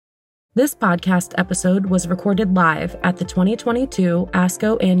This podcast episode was recorded live at the 2022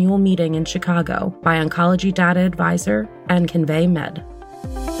 ASCO annual meeting in Chicago by Oncology Data Advisor and Convey Med.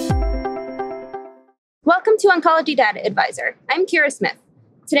 Welcome to Oncology Data Advisor. I'm Kira Smith.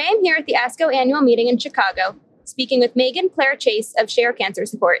 Today I'm here at the ASCO annual meeting in Chicago, speaking with Megan Claire Chase of Share Cancer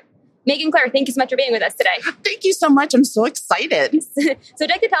Support. Megan Claire, thank you so much for being with us today. Thank you so much. I'm so excited. So would you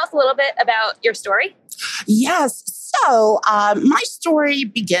like to tell us a little bit about your story? Yes. So my story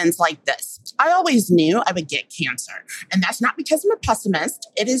begins like this. I always knew I would get cancer. And that's not because I'm a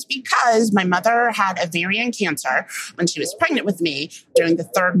pessimist. It is because my mother had ovarian cancer when she was pregnant with me during the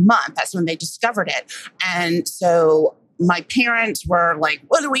third month. That's when they discovered it. And so my parents were like,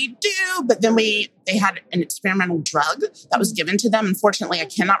 what do we do? But then they had an experimental drug that was given to them. Unfortunately, I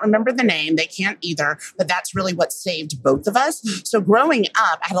cannot remember the name. They can't either, but that's really what saved both of us. So growing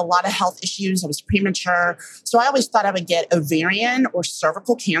up, I had a lot of health issues. I was premature. So I always thought I would get ovarian or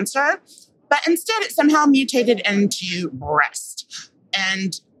cervical cancer, but instead it somehow mutated into breast.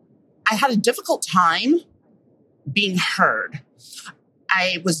 And I had a difficult time being heard.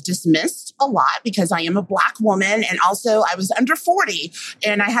 I was dismissed a lot because I am a Black woman, and also I was under 40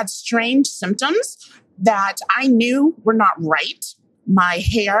 and I had strange symptoms that I knew were not right. My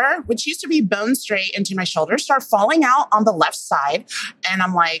hair, which used to be bone straight into my shoulders, started falling out on the left side. And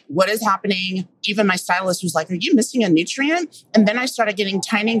I'm like, what is happening? Even my stylist was like, are you missing a nutrient? And then I started getting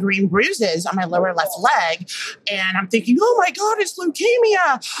tiny green bruises on my lower left leg. And I'm thinking, oh my God, it's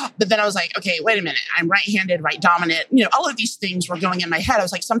leukemia. But then I was like, okay, wait a minute. I'm right-handed, right dominant. All of these things were going in my head. I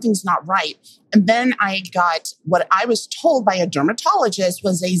was like, something's not right. And then I got what I was told by a dermatologist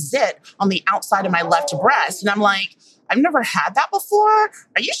was a zit on the outside of my left breast. And I'm like, I've never had that before.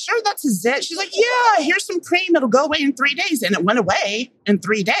 Are you sure that's a zit? She's like, yeah, here's some cream. It'll go away in 3 days. And it went away in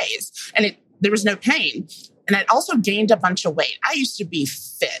 3 days. And there was no pain. And I also gained a bunch of weight. I used to be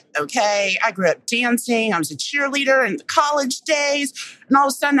fit, okay? I grew up dancing. I was a cheerleader in the college days. And all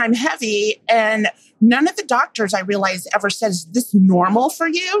of a sudden, I'm heavy. And none of the doctors, I realized, ever said, is this normal for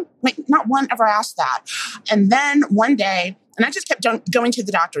you? Like, not one ever asked that. And then one day, and I just kept going to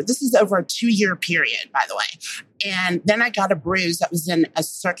the doctor. This is over a 2-year period, by the way. And then I got a bruise that was in a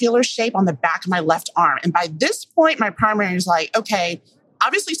circular shape on the back of my left arm. And by this point, my primary was like, okay,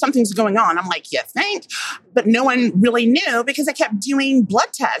 obviously something's going on. I'm like, yeah, think. But no one really knew because I kept doing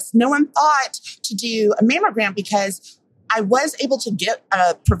blood tests. No one thought to do a mammogram because I was able to get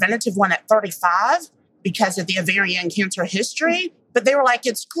a preventative one at 35 because of the ovarian cancer history. But they were like,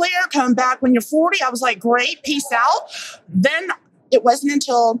 it's clear, come back when you're 40. I was like, great, peace out. Then it wasn't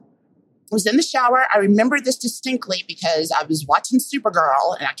until I was in the shower. I remember this distinctly because I was watching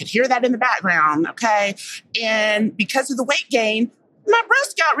Supergirl and I could hear that in the background, okay? And because of the weight gain, my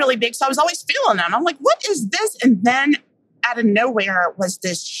breasts got really big, so I was always feeling them. I'm like, what is this? And then out of nowhere was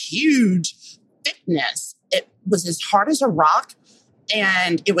this huge thickness. It was as hard as a rock.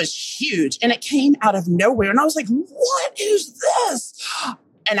 And it was huge and it came out of nowhere. And I was like, what is this?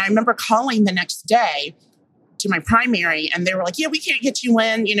 And I remember calling the next day to my primary and they were like, yeah, we can't get you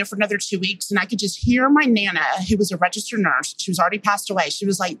in, for another 2 weeks. And I could just hear my Nana, who was a registered nurse. She was already passed away. She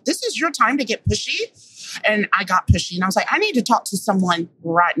was like, this is your time to get pushy. And I got pushy and I was like, I need to talk to someone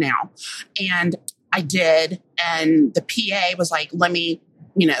right now. And I did. And the PA was like, let me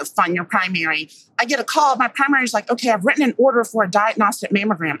find your primary. I get a call. My primary is like, okay, I've written an order for a diagnostic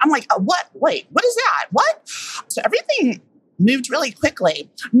mammogram. I'm like, what? Wait, what is that? What? So everything moved really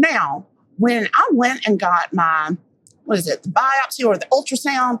quickly. Now, when I went and got my, the biopsy or the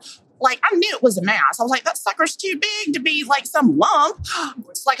ultrasound, like I knew it was a mass. I was like, that sucker's too big to be like some lump.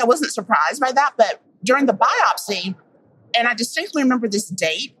 It's like I wasn't surprised by that. But during the biopsy, and I distinctly remember this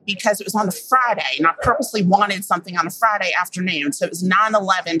date because it was on a Friday and I purposely wanted something on a Friday afternoon. So it was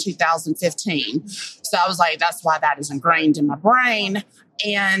 9/11/2015. So I was like, that's why that is ingrained in my brain.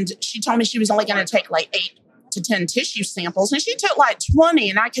 And she told me she was only going to take like 8 to 10 tissue samples. And she took like 20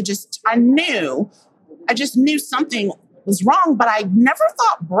 and I just knew something was wrong, but I never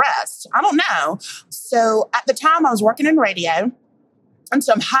thought breast. I don't know. So at the time I was working in radio. And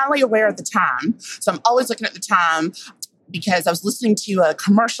so I'm highly aware of the time. So I'm always looking at the time because I was listening to a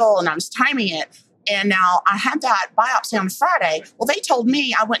commercial and I was timing it. And now I had that biopsy on Friday. Well, they told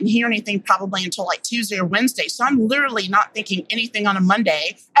me I wouldn't hear anything probably until like Tuesday or Wednesday. So I'm literally not thinking anything on a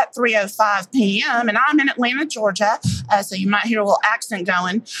Monday at 3:05 p.m. And I'm in Atlanta, Georgia. So you might hear a little accent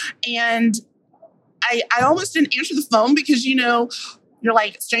going. And I almost didn't answer the phone because, you're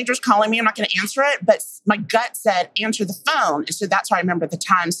like, strangers calling me, I'm not going to answer it. But my gut said, answer the phone. And so that's why I remember the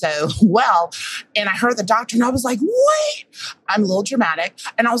time so well. And I heard the doctor and I was like, wait, I'm a little dramatic.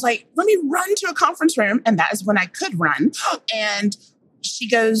 And I was like, let me run to a conference room. And that is when I could run. And she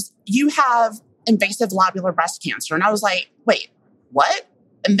goes, you have invasive lobular breast cancer. And I was like, wait, what?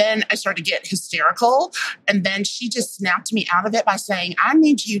 And then I started to get hysterical. And then she just snapped me out of it by saying, I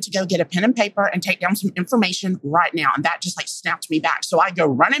need you to go get a pen and paper and take down some information right now. And that just like snapped me back. So I go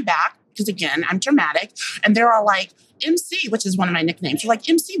running back because, again, I'm dramatic. And they're all like, MC, which is one of my nicknames. They're like,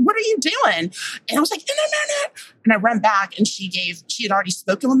 MC, what are you doing? And I was like, no. And I ran back and she had already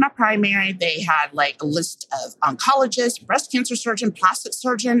spoken with my primary. They had like a list of oncologists, breast cancer surgeon, plastic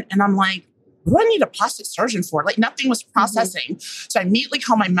surgeon. And I'm like, what do I need a plastic surgeon for? Like nothing was processing. Mm-hmm. So I immediately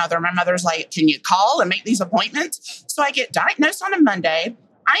call my mother. My mother's like, can you call and make these appointments? So I get diagnosed on a Monday.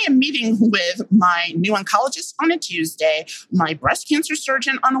 I am meeting with my new oncologist on a Tuesday, my breast cancer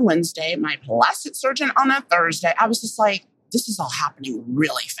surgeon on a Wednesday, my plastic surgeon on a Thursday. I was just like, this is all happening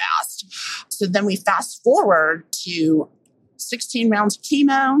really fast. So then we fast forward to 16 rounds of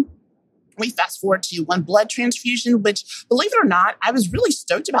chemo. We fast forward to 1 blood transfusion, which, believe it or not, I was really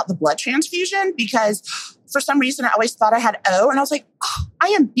stoked about the blood transfusion because for some reason I always thought I had O. And I was like, oh, I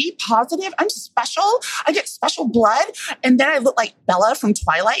am B positive. I'm special. I get special blood. And then I look like Bella from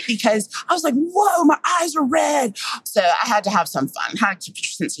Twilight because I was like, whoa, my eyes are red. So I had to have some fun, had to keep your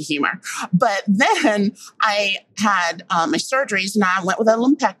sense of humor. But then I had my surgeries and I went with a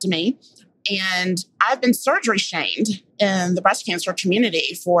lumpectomy. And I've been surgery shamed in the breast cancer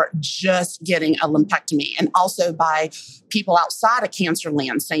community for just getting a lumpectomy and also by people outside of cancer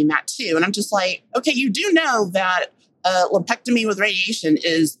land saying that too. And I'm just like, okay, you do know that a lumpectomy with radiation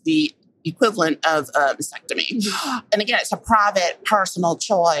is the equivalent of a mastectomy. Mm-hmm. And again, it's a private, personal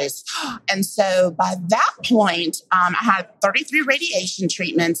choice. And so by that point, I had 33 radiation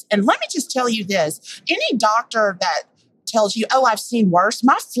treatments. And let me just tell you this, any doctor that tells you, oh, I've seen worse,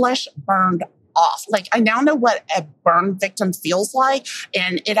 my flesh burned off. Like I now know what a burn victim feels like.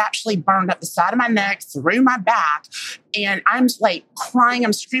 And it actually burned up the side of my neck, through my back. And I'm like crying,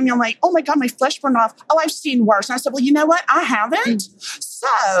 I'm screaming, I'm like, oh my God, my flesh burned off. Oh, I've seen worse. And I said, well, you know what? I haven't.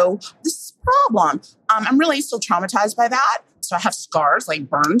 So this is a problem. I'm really still traumatized by that. So I have scars, like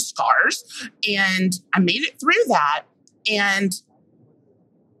burned scars. And I made it through that. And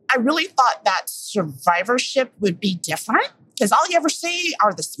I really thought that survivorship would be different because all you ever see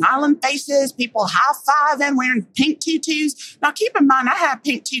are the smiling faces, people high-fiving, wearing pink tutus. Now, keep in mind, I had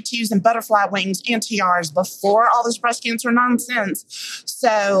pink tutus and butterfly wings and tiaras before all this breast cancer nonsense.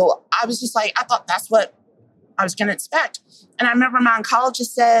 So I was just like, I thought that's what I was going to expect. And I remember my oncologist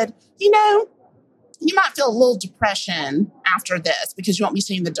said, you know, you might feel a little depression after this because you won't be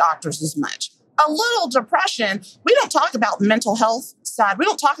seeing the doctors as much. A little depression. We don't talk about the mental health side. We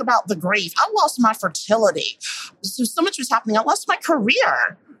don't talk about the grief. I lost my fertility. So much was happening. I lost my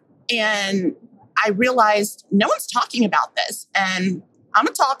career. And I realized no one's talking about this. And I'm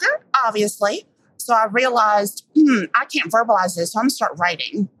a talker, obviously. So I realized, I can't verbalize this. So I'm going to start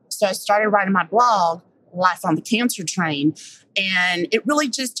writing. So I started writing my blog, Life on the Cancer Train. And it really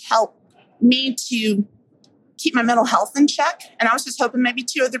just helped me to keep my mental health in check. And I was just hoping maybe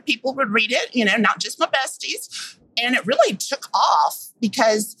 2 other people would read it, you know, not just my besties. And it really took off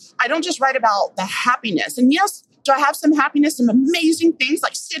because I don't just write about the happiness. And yes, do I have some happiness, some amazing things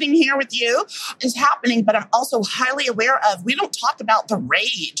like sitting here with you is happening, but I'm also highly aware of, we don't talk about the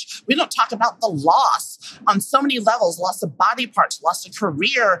rage. We don't talk about the loss on so many levels, loss of body parts, loss of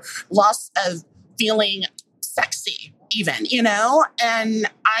career, loss of feeling sexy even, you know,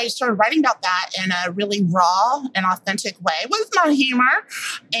 and I started writing about that in a really raw and authentic way with my humor.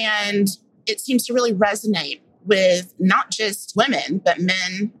 And it seems to really resonate with not just women, but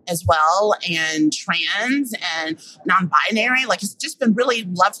men as well, and trans and non-binary. Like it's just been really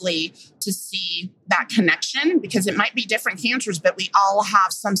lovely to see that connection because it might be different cancers, but we all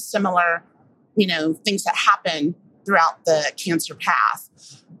have some similar, you know, things that happen throughout the cancer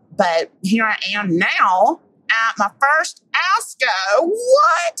path. But here I am now at my first ASCO.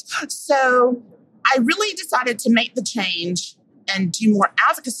 What? So I really decided to make the change and do more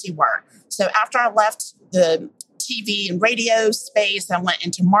advocacy work. So after I left the TV and radio space, I went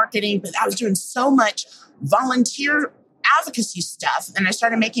into marketing, but I was doing so much volunteer advocacy stuff. And I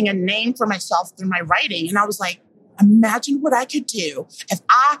started making a name for myself through my writing. And I was like, imagine what I could do if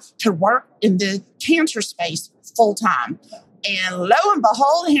I could work in the cancer space full time. And lo and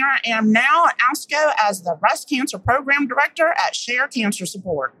behold, here I am now at ASCO as the breast cancer program director at Share Cancer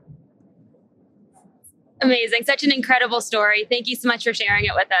Support. Amazing. Such an incredible story. Thank you so much for sharing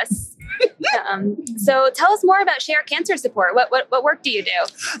it with us. So tell us more about Share Cancer Support. What work do you do?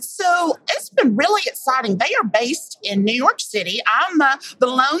 So it's been really exciting. They are based in New York City. I'm the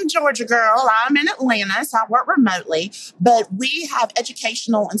lone Georgia girl. I'm in Atlanta, so I work remotely. But we have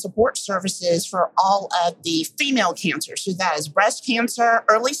educational and support services for all of the female cancers. So that is breast cancer,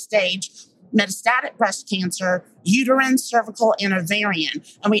 early stage, metastatic breast cancer, uterine, cervical, and ovarian.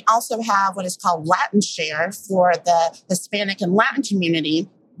 And we also have what is called Latin Share for the Hispanic and Latin community.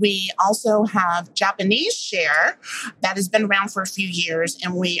 We also have Japanese Share that has been around for a few years,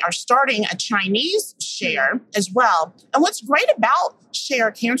 and we are starting a Chinese Share as well. And what's great about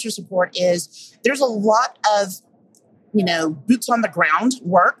Share Cancer Support is there's a lot of boots on the ground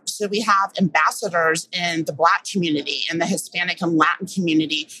work. So we have ambassadors in the Black community and the Hispanic and Latin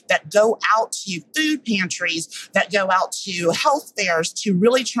community that go out to food pantries, that go out to health fairs to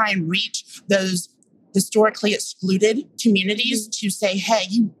really try and reach those historically excluded communities to say, hey,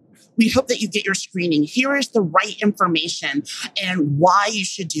 we hope that you get your screening. Here is the right information and why you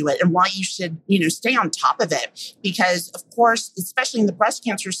should do it and why you should, stay on top of it. Because, of course, especially in the breast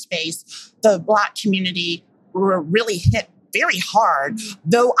cancer space, the Black community were really hit very hard.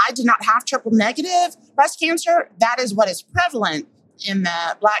 Though I did not have triple negative breast cancer, that is what is prevalent in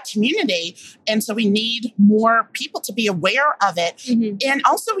the Black community. And so we need more people to be aware of it. Mm-hmm. And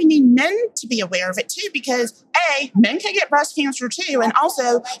also we need men to be aware of it too, because men can get breast cancer too. And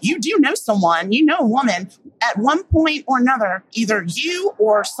also you do know someone, a woman at one point or another, either you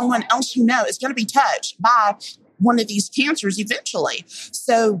or someone else is going to be touched by one of these cancers eventually.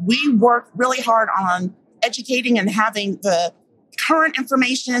 So we work really hard on educating and having the current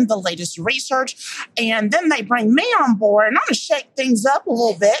information, the latest research, and then they bring me on board. And I'm going to shake things up a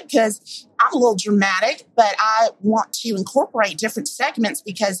little bit because I'm a little dramatic, but I want to incorporate different segments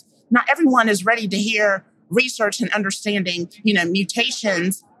because not everyone is ready to hear research and understanding,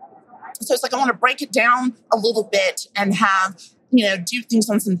 mutations. So it's like I want to break it down a little bit and have, do things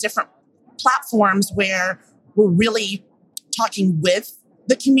on some different platforms where we're really talking with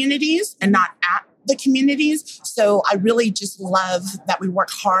the communities and not at the communities. So I really just love that we work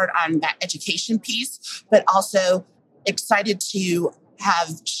hard on that education piece, but also excited to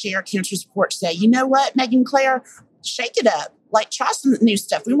have Share Cancer Support say, you know what, Megan Claire, shake it up. Like, try some new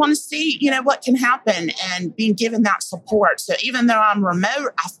stuff. We want to see, what can happen and being given that support. So even though I'm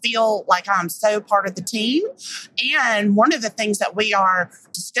remote, I feel like I'm so part of the team. And one of the things that we are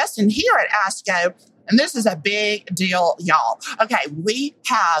discussing here at ASCO, and this is a big deal, y'all. Okay, we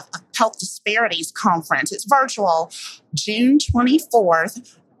have a Health Disparities Conference. It's virtual, June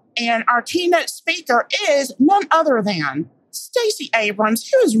 24th. And our keynote speaker is none other than Stacey Abrams,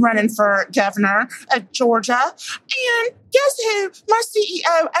 who is running for governor of Georgia. And guess who? My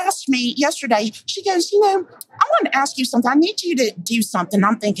CEO asked me yesterday. She goes, I want to ask you something. I need you to do something.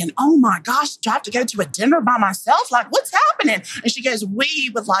 I'm thinking, oh my gosh, do I have to go to a dinner by myself? Like, what's happening? And she goes, we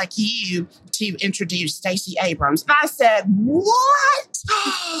would like you to introduce Stacey Abrams. And I said, what?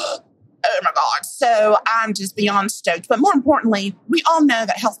 Oh my God. So I'm just beyond stoked. But more importantly, we all know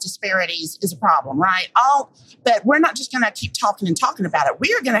that health disparities is a problem, right? But we're not just going to keep talking about it.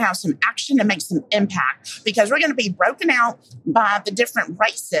 We are going to have some action and make some impact because we're going to be broken out by the different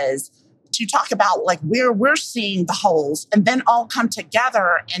races to talk about like where we're seeing the holes and then all come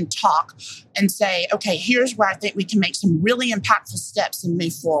together and talk and say, okay, here's where I think we can make some really impactful steps and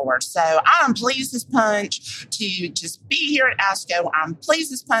move forward. So I'm pleased as punch to just be here at ASCO. I'm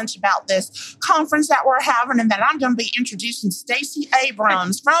pleased as punch about this conference that we're having and that I'm going to be introducing Stacey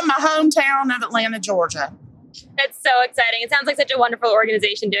Abrams from my hometown of Atlanta, Georgia. That's so exciting. It sounds like such a wonderful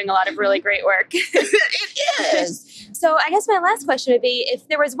organization doing a lot of really great work. It is. So I guess my last question would be, if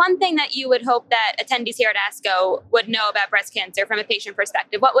there was one thing that you would hope that attendees here at ASCO would know about breast cancer from a patient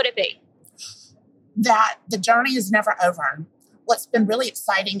perspective, what would it be? That the journey is never over. What's been really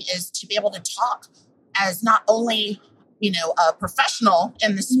exciting is to be able to talk as not only a professional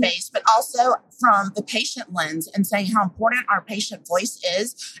in the space, but also from the patient lens and saying how important our patient voice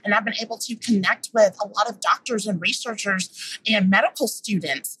is. And I've been able to connect with a lot of doctors and researchers and medical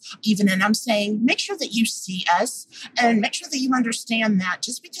students even. And I'm saying, make sure that you see us and make sure that you understand that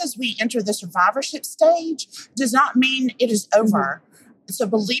just because we enter the survivorship stage does not mean it is over. Mm-hmm. So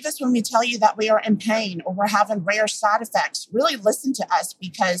believe us when we tell you that we are in pain or we're having rare side effects. Really listen to us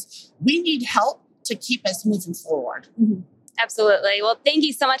because we need help to keep us moving forward. Mm-hmm. Absolutely. Well, thank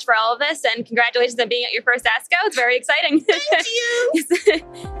you so much for all of this and congratulations on being at your first ASCO. It's very exciting. Thank you.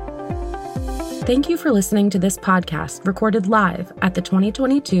 Thank you for listening to this podcast recorded live at the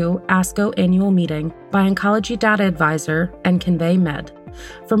 2022 ASCO Annual Meeting by Oncology Data Advisor and Convey Med.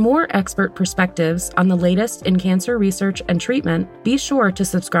 For more expert perspectives on the latest in cancer research and treatment, be sure to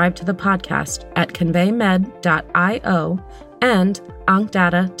subscribe to the podcast at conveymed.io and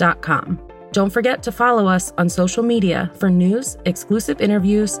oncdata.com. Don't forget to follow us on social media for news, exclusive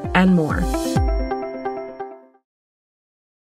interviews, and more.